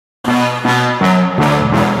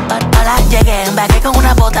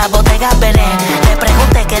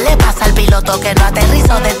le pasa al piloto que no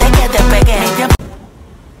aterrizó desde que despegué?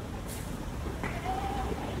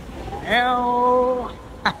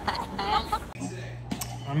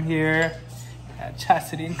 I'm here at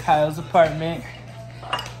Chastity and Kyle's apartment.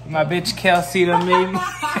 My bitch Kelsey done made me.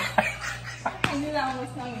 I knew that one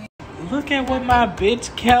was coming. Look at what my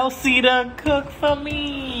bitch Kelsey done cooked for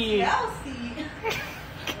me. Kelsey.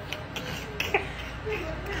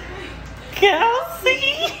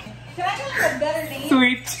 Kelsey. Can I get a better name?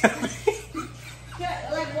 Sweet chili.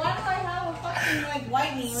 Like, why do I have a fucking like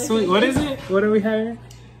white name? Sweet. What is it? What are we having?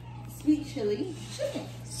 Sweet chili chicken.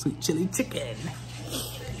 Sweet chili chicken.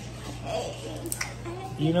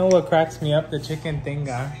 You know what cracks me up? The chicken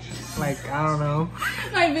thinga. Like, I don't know.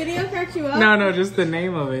 My video cracks you up? No, just the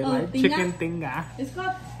name of it. Oh, like thinga? chicken thinga. It's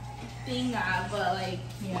called thinga, but like,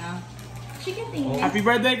 yeah. Chicken thinga. Happy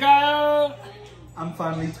birthday, Kyle! I'm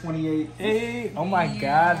finally 28. Hey, oh my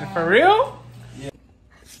God, for real? Yeah.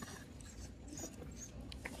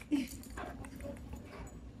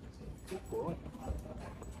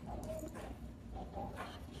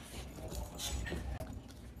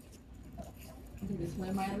 This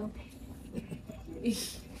way, Milo.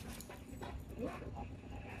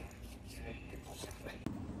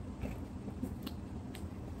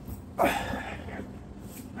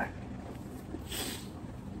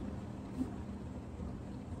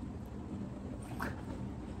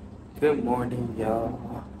 Good morning,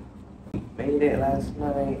 y'all. Made it last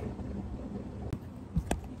night.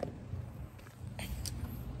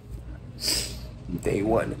 Day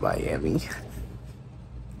one in Miami.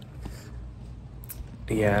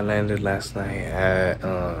 Yeah, I landed last night at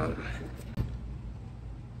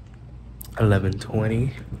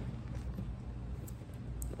 11:20.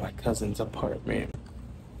 My cousin's apartment.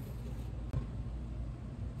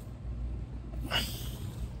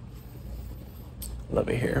 Love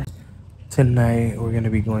it here. Tonight we're gonna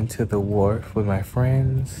be going to the wharf with my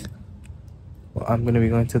friends. Well, I'm gonna be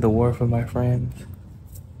going to the wharf with my friends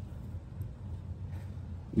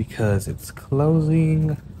because it's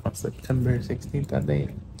closing on September 16th, I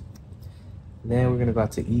think. Then we're gonna go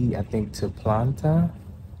out to eat, I think, to Planta,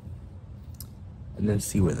 and then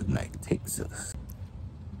see where the night takes us.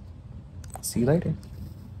 See you later.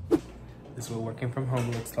 This is what working from home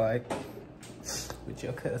looks like with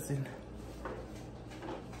your cousin.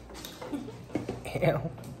 Ew.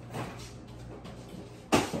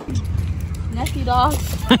 Nasty dog.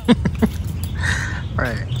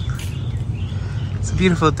 Right. It's a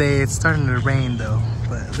beautiful day. It's starting to rain though,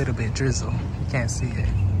 but a little bit drizzle. You can't see it.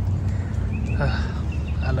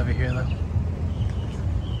 I love it here though.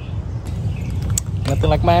 Nothing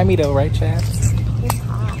like Miami though, right, Chad? It's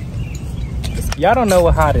hot. Y'all don't know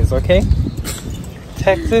what hot is, okay?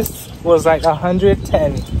 Texas was like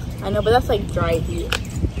 110. I know, but that's like dry heat.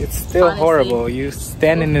 It's still Honestly. horrible. You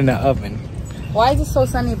standing in the oven. Why is it so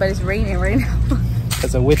sunny but it's raining right now?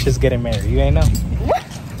 Because a witch is getting married. You ain't know?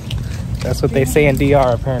 That's what they say in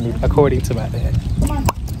DR apparently, according to my dad. Come on.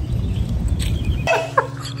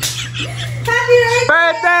 Happy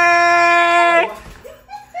Birthday!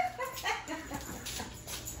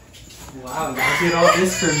 Wow, you did all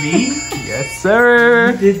this for me? Yes,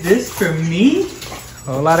 sir. You did this for me?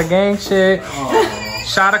 Whole lot of gang shit. Oh.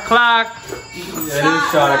 Shot o'clock. That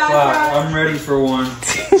is shot o'clock. I'm ready for one.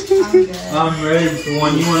 I'm ready for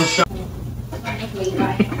one. You want a shot?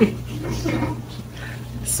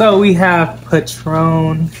 So we have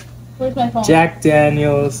Patron, Where's my phone? Jack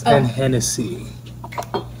Daniels, and Hennessy.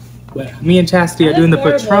 But me and Chastity are doing the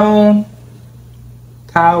That's Patron.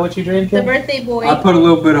 Kyle, what you drinking? The birthday boy. I put a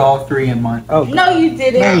little bit of all three in mine. Oh, No, you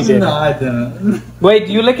didn't. No, you didn't. No, I didn't. Wait,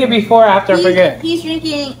 do you lick it before or after? I forget. He's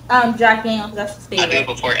drinking Jack Daniels. That's his favorite. I do it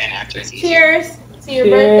before and after. It's easy. Cheers to your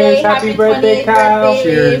Cheers. birthday. Happy birthday, 28th Kyle. birthday.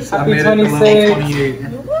 Cheers. I Happy made it to 26. 28.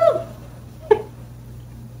 Woo.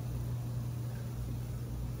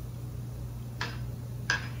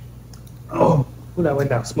 Oh, ooh, that went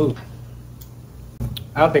down smooth.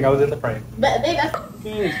 I don't think I was in the frame. But they got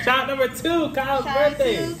Okay, shot number 2, Kyle's Shout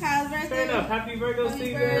birthday. to Kyle's birthday. Turn up, happy birthday, Happy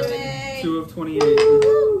Steve. birthday. 2 of 28.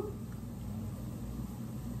 Woo.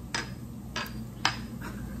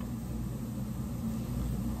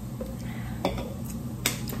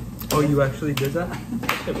 Oh, you actually did that?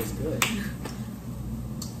 That shit was good.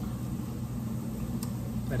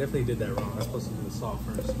 I definitely did that wrong. I was supposed to do the salt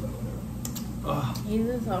first, but whatever. Oh. You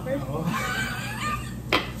did the salt first?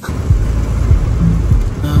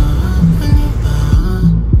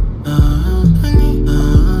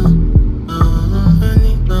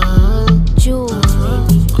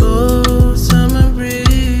 Oh, summer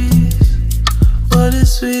breeze, what a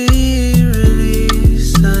sweet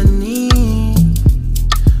release I need.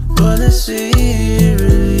 What a sweet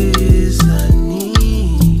release.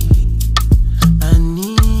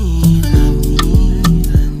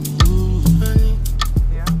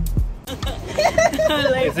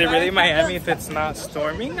 Is it really Miami if it's not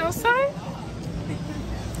storming outside?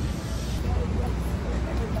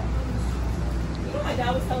 My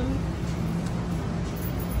dad was telling me.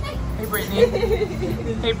 Hey Brittany.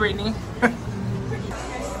 Hey Brittany.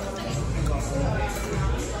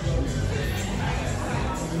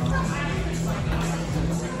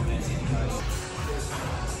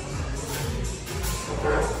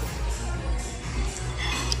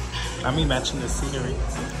 I mean, matching the scenery.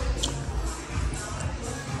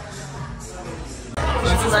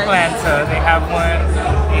 This is Planta. They have one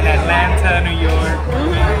in Atlanta, New York,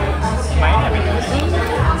 and Miami.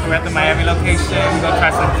 So we're at the Miami location. We're gonna try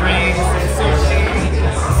some drinks, some sushi,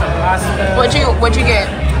 some pasta. What'd you get?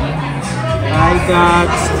 I got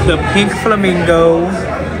the pink flamingo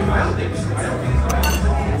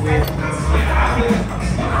with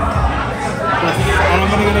and I'm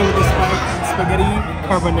gonna get it with the spaghetti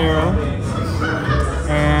carbonara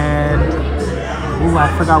and ooh, I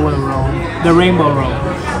forgot what roll. The rainbow roll.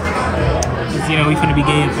 Cause you know we finna be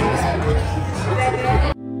gay for this.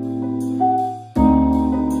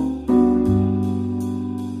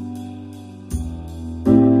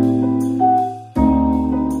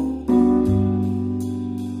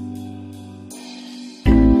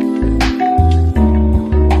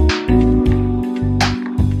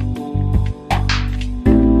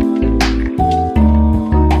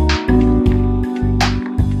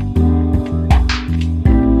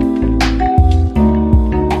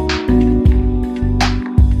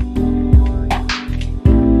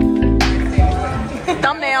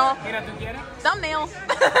 Thumbnail.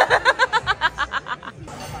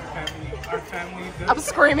 I'm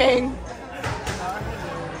screaming.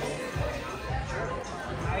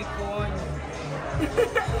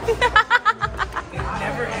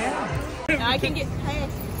 Never ends. Now I can get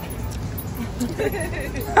past.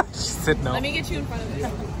 She said no. Let me get you in front of it.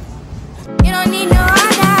 You don't need no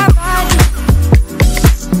other body.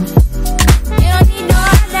 You don't need no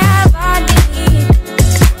other body.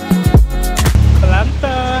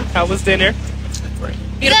 Planta. How was dinner?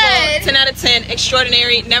 Beautiful. Good. 10 out of 10.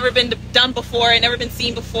 Extraordinary. Never been done before. Never been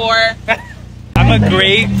seen before. I'm a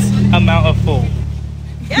great amount of full.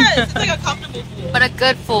 Yes, it's like a comfortable food. But a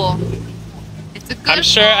good full. It's a good I'm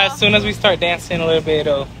sure as soon as we start dancing a little bit,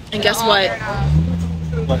 it'll... And guess what?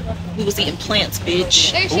 What? We was eating plants,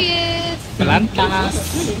 bitch. There she is. Planta.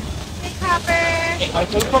 Hey,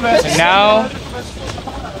 Copper. And now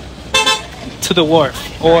to the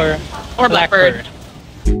wharf or Blackbird.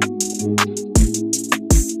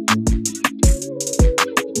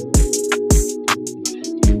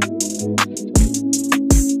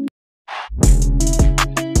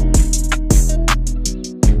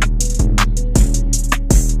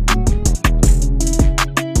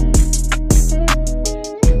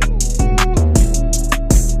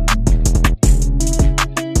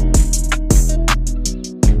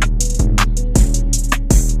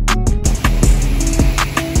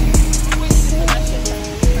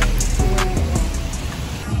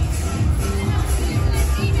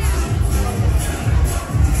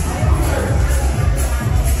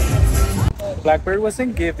 Blackbird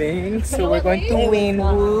wasn't giving, so we're going to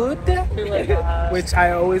Wynwood, which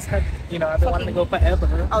I always had, you know, I've been wanting to go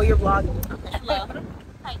forever. Oh, you're vlogging. Hello.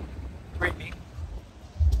 Brittany,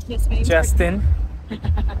 Yes, ma'am. Justin,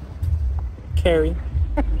 Carrie,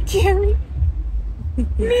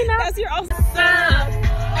 Nina. That's your awesome.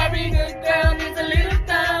 Every good girl needs a little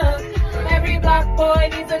thug. Every black boy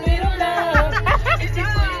needs a little love. If you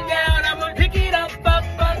put it down, I'm gonna pick it up, up.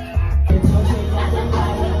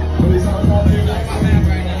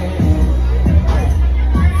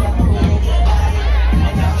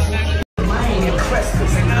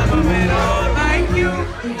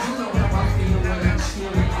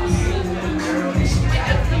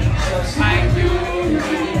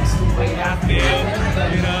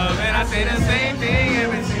 I say the same thing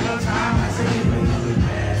every single time.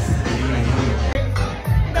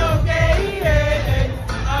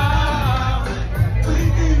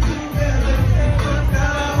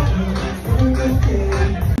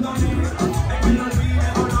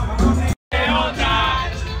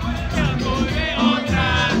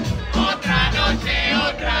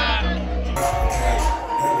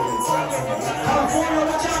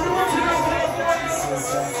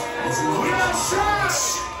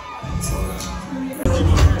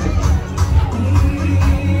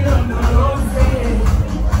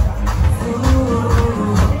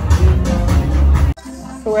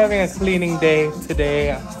 So we're having a cleaning day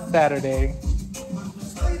today, Saturday.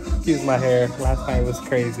 Excuse my hair, last night was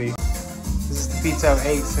crazy. This is the pizza I've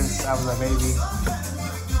ate since I was a baby.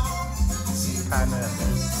 Kinda,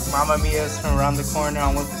 Mama Mia's from around the corner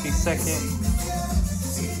on 152nd.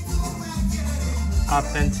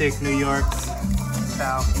 Authentic New York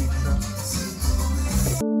style pizza.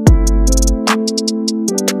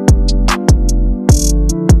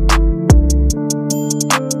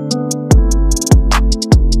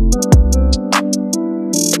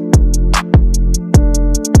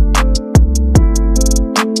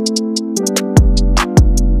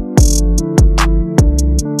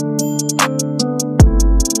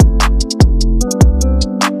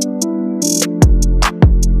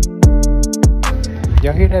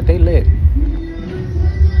 Y'all hear that? They lit.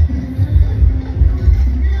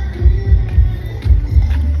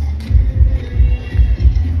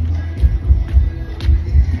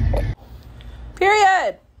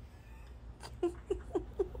 Period.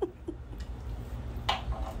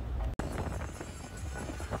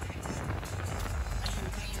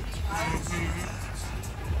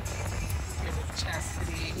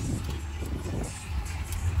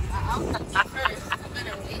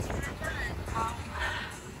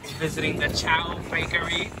 Visiting the Chow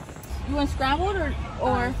Bakery. You want scrambled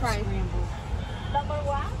or fried? Number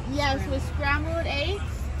one? Yes, with scrambled eggs.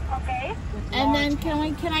 Okay. And then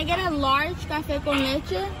can I get a large café con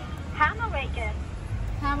leche? Ham or bacon?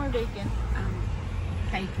 Ham or bacon?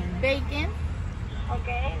 Bacon.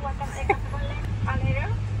 Okay. What can I take a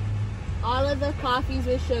later? All of the coffees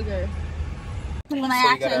with sugar. When So I you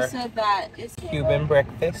actually got our said that, it's Cuban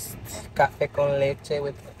breakfast. Café con leche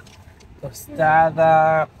with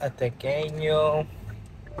tostada, a tequeño.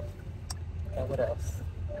 And what else?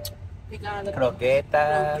 we got the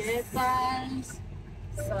Croquetas. croquetas,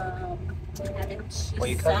 some mac and cheese When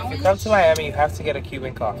you come sandwich. to Miami, you have to get a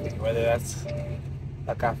Cuban coffee, whether that's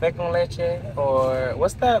a café con leche or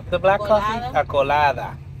what's the black coffee? A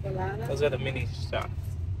colada. Colada. Those are the mini shots.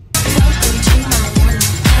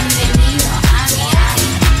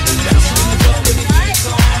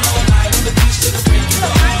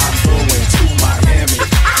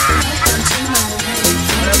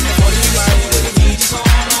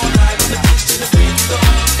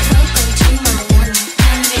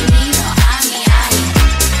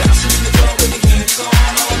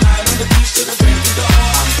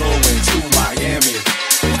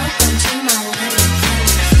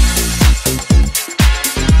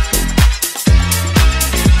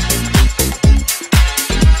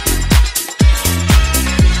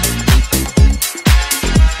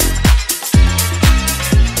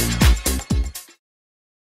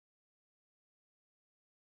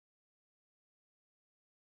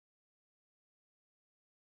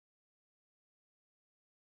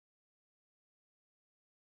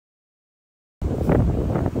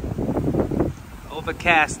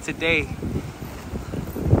 Overcast today.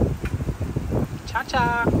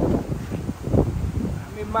 Cha-cha.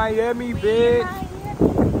 I'm in Miami, bitch.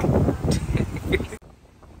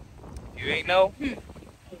 You ain't know?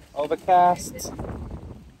 Overcast. So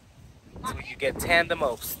you get tan the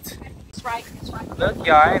most. That's right. That's right. Look,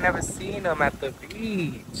 y'all, I ain't never seen them at the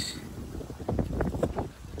beach.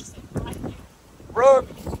 Run!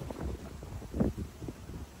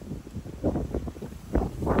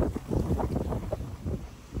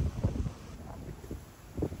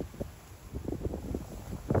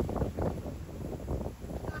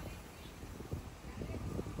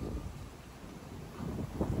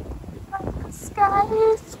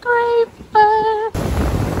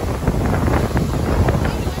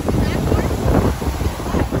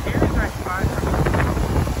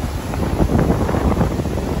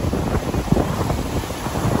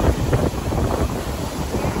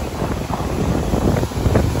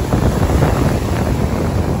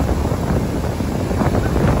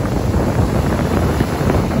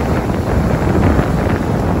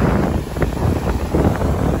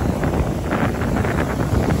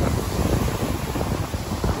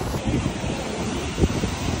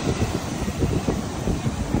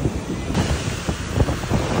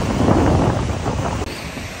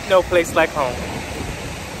 No place like home.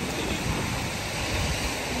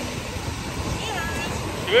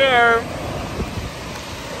 Cheers.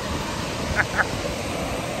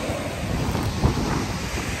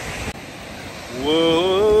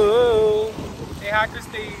 Whoa. Say hi,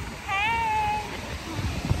 Christine.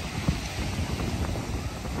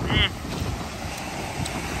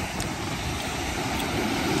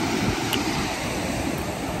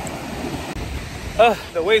 Hey!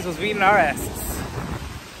 The waves was beating our asses.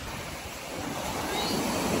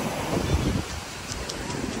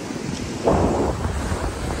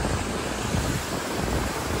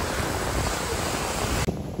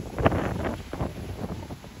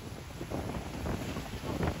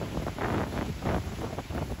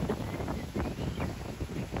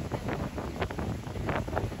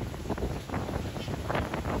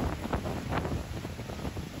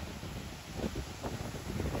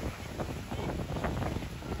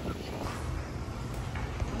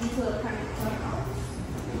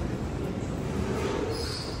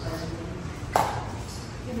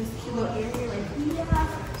 this cute little area right here.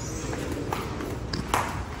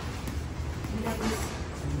 We got this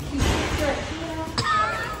cute picture here.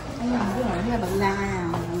 Oh my god, we have a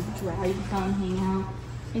lounge where you can come hang out.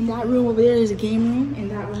 In that room over there is a game room. In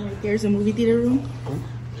that room right there is a movie theater room.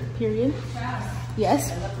 Period.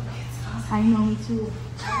 Yes. I know, me too.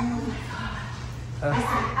 I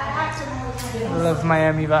love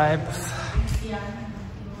Miami vibes.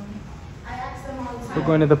 We're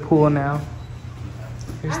going to the pool now.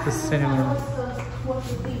 Here's the cinema.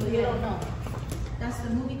 That's the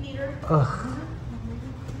movie theater. Ugh.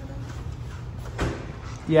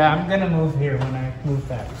 Yeah, I'm gonna move here when I move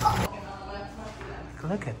back.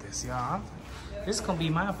 Look at this, y'all. This is gonna be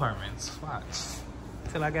my apartment. Watch.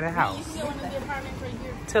 Till I get a house.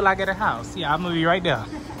 Till I get a house. Yeah, I'm gonna be right there.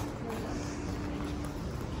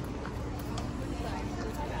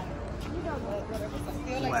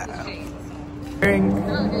 Wow.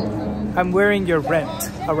 I'm wearing your rent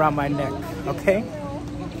around my neck, okay?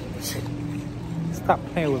 Stop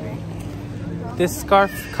playing with me. This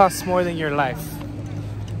scarf costs more than your life.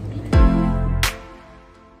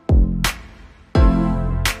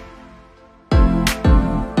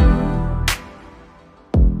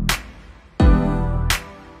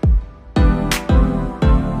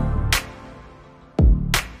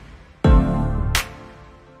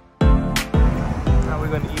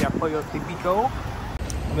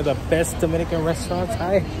 One of the best Dominican restaurants.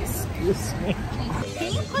 Excuse me.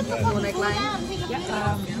 Can you put the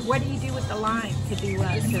neckline? What do you do with the line to do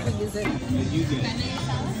what? Use it.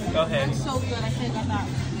 Go ahead. It's so good. I should have got that.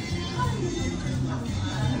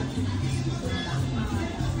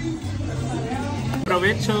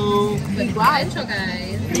 Provecho. Provecho,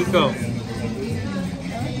 guys. Nico.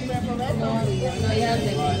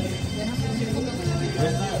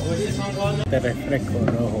 De refresco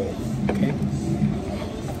rojo, okay?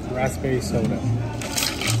 Raspberry soda.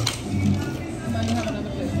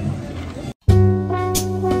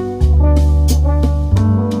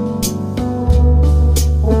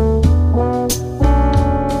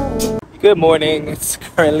 Good morning, it's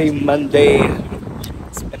currently Monday.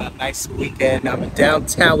 It's been a nice weekend. I'm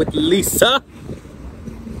downtown with Lisa.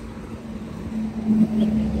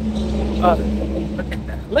 Look at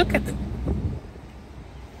that, look at that.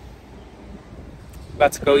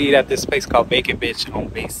 About to go eat at this place called Bacon Bitch on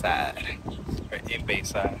Bayside, or in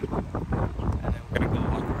Bayside. And then we're gonna go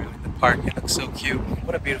walk around in the park. It looks so cute.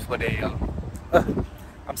 What a beautiful day, y'all.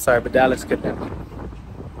 I'm sorry, but Dallas good now.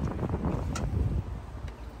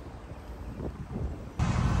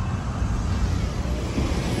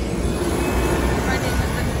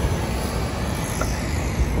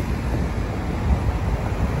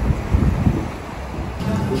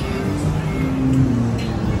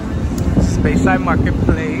 Bayside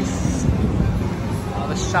Marketplace, all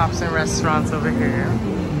the shops and restaurants over here.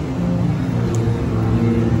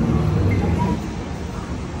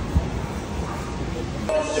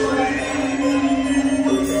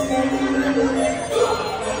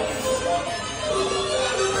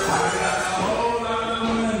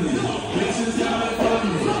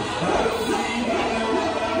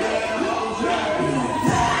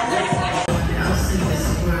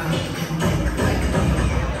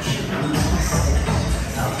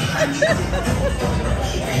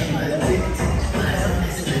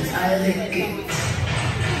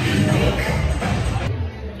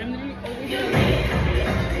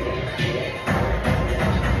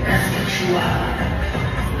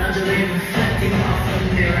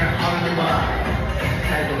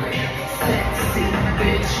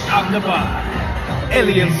 On the bar,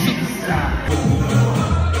 alien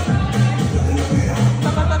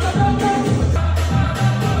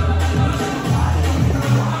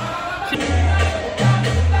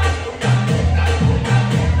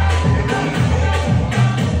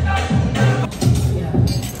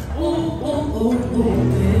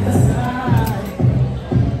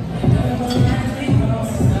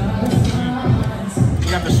We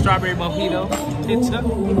got the strawberry mojito pizza.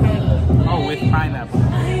 Oh, with pineapple.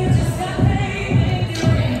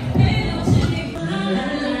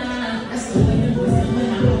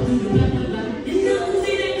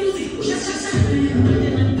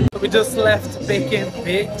 We just left Bacon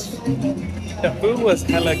Bitch. The food was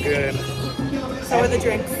hella good. So were the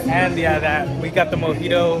drinks. And yeah, we got the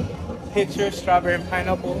mojito pitcher, strawberry and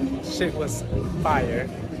pineapple. Shit was fire.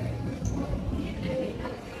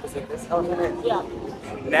 Is it this alternate? Yeah.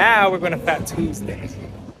 Now we're going to Fat Tuesday.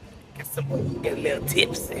 Get a little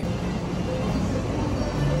tipsy.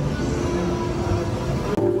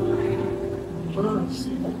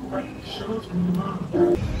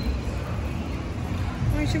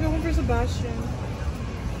 I should go home for Sebastian.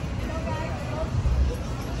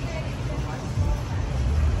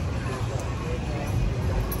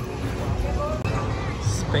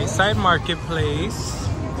 Bayside Marketplace.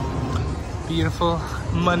 Beautiful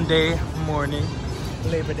Monday morning,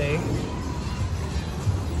 Labor Day.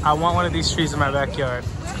 I want one of these trees in my backyard.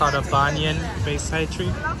 It's called a banyan Bayside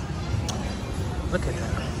tree. Look at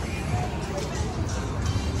that.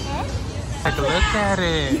 Take a look at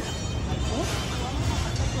it.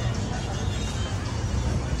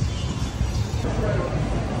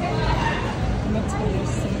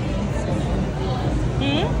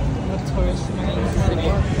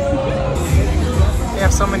 They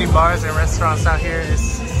have so many bars and restaurants out here. It's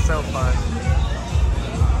so fun.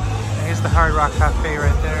 And here's the Hard Rock Cafe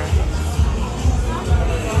right there.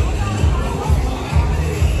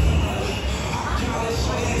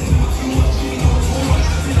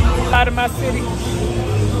 Out of my city.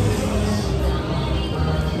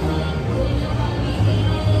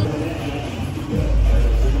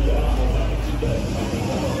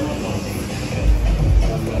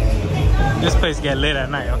 This place get lit at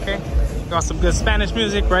night, okay? Got some good Spanish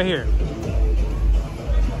music right here.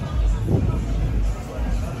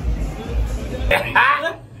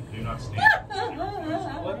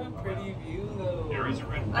 What a pretty view, though. There is a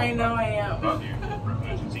red I know I am.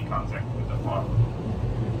 Emergency contact with the farm.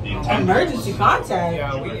 Emergency contact?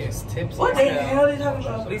 Yeah, we is tipsy. What the hell are you talking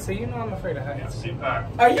about? Lisa, you know I'm afraid of heights. Sit back.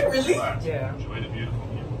 Are you really? Yeah. Enjoy the beautiful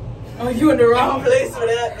view. Oh, you in the wrong place for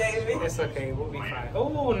that, baby. It's okay, we'll be fine.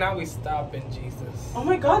 Oh, now we stop in Jesus. Oh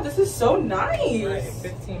my god, this is so nice. Right,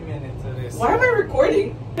 15 minutes of this. Why am I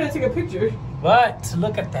recording? I'm gonna take a picture. But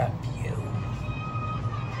look at that view.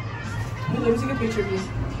 Let me take a picture of you.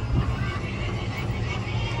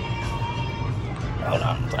 Hold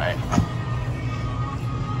on, sorry.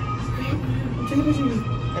 Take a picture of you.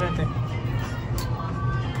 Get right there.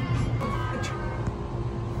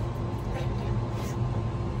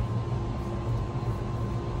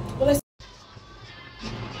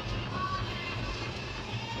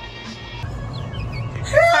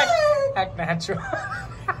 Act natural.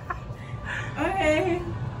 Okay.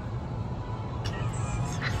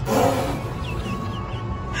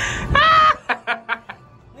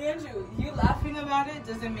 Andrew, you laughing about it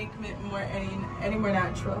doesn't make it more any more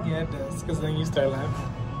natural. Yeah, it does, because then you start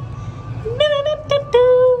laughing.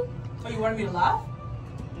 Oh, you wanted me to laugh?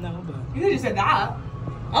 No, but You could just said that.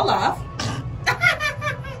 I'll laugh.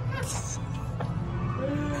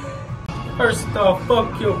 first off,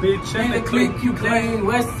 fuck your bitch In the clique you claim,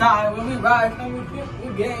 West Side, when we ride, come we flip the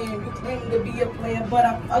game. You claim to be a player, but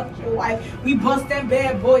I fuck your wife. We bust them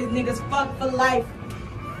bad boys, niggas fuck for life.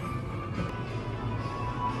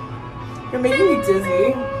 You're making me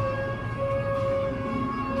dizzy.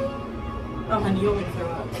 Oh, honey, you'll make me throw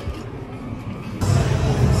up.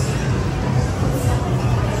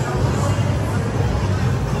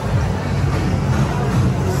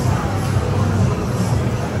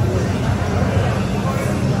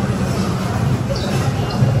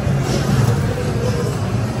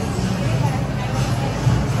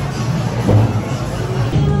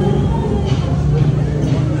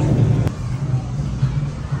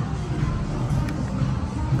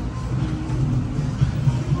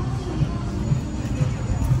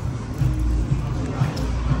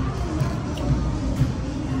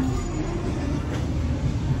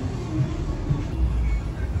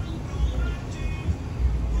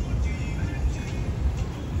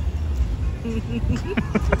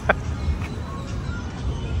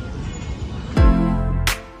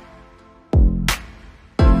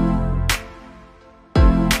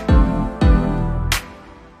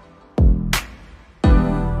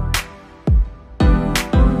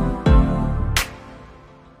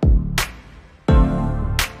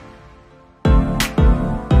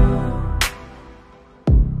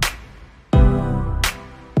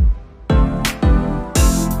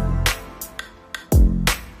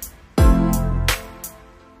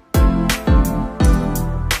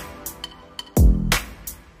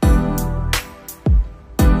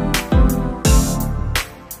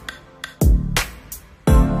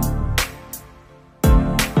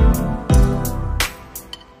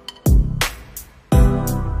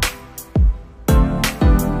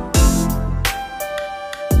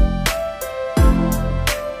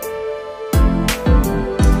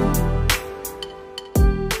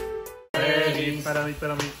 Para mí.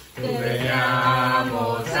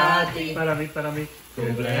 Cumpleaños a ti. Para mí.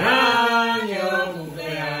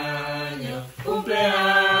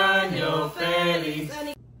 Cumpleaños feliz.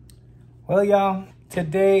 Well, y'all,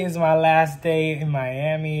 today is my last day in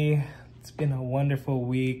Miami. It's been a wonderful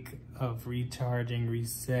week of recharging,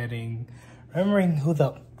 resetting, remembering who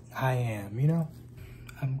I am, you know?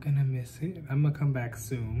 I'm gonna miss it. I'm gonna come back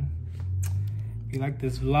soon. If you like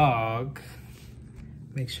this vlog,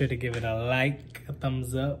 Make sure to give it a like, a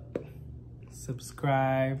thumbs up,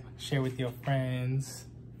 subscribe, share with your friends.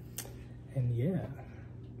 And yeah,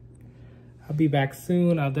 I'll be back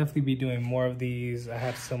soon. I'll definitely be doing more of these. I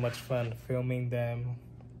had so much fun filming them.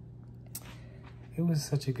 It was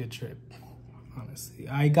such a good trip, honestly.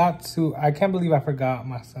 I can't believe I forgot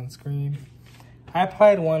my sunscreen. I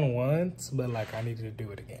applied one once, but like I needed to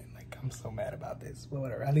do it again. Like I'm so mad about this, but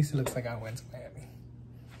whatever. At least it looks like I went to Miami.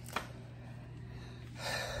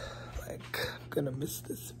 Like, I'm gonna miss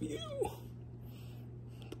this view.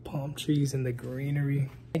 The palm trees and the greenery.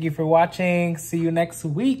 Thank you for watching. See you next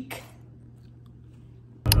week.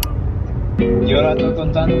 Yo ahora estoy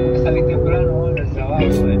contando porque salí temprano en el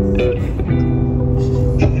trabajo.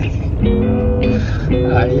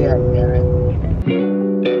 Ay, ay, ay.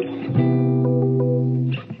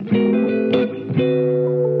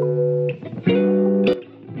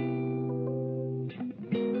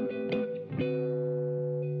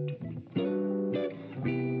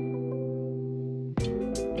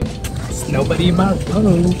 Nobody in my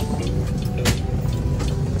phone.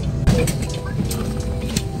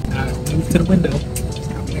 Move to the window.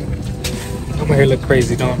 I'm gonna look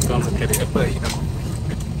crazy. Don't look at it, but you know.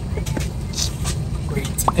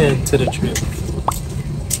 Great end to the trip.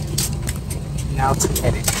 Now to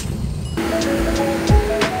edit.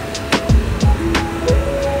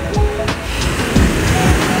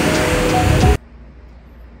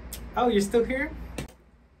 Oh, you're still here?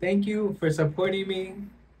 Thank you for supporting me.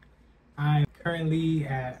 I'm currently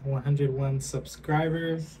at 101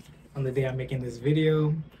 subscribers on the day I'm making this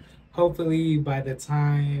video. Hopefully by the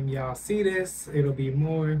time y'all see this, it'll be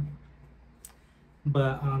more.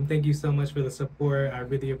 But thank you so much for the support. I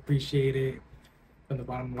really appreciate it from the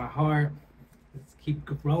bottom of my heart. Let's keep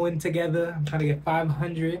growing together. I'm trying to get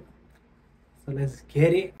 500. So let's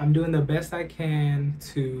get it. I'm doing the best I can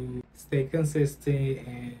to stay consistent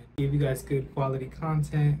and give you guys good quality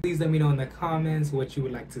content. Please let me know in the comments what you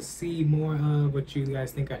would like to see more of, what you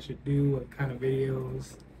guys think I should do, what kind of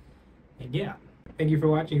videos. And yeah, thank you for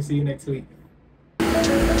watching. See you next week.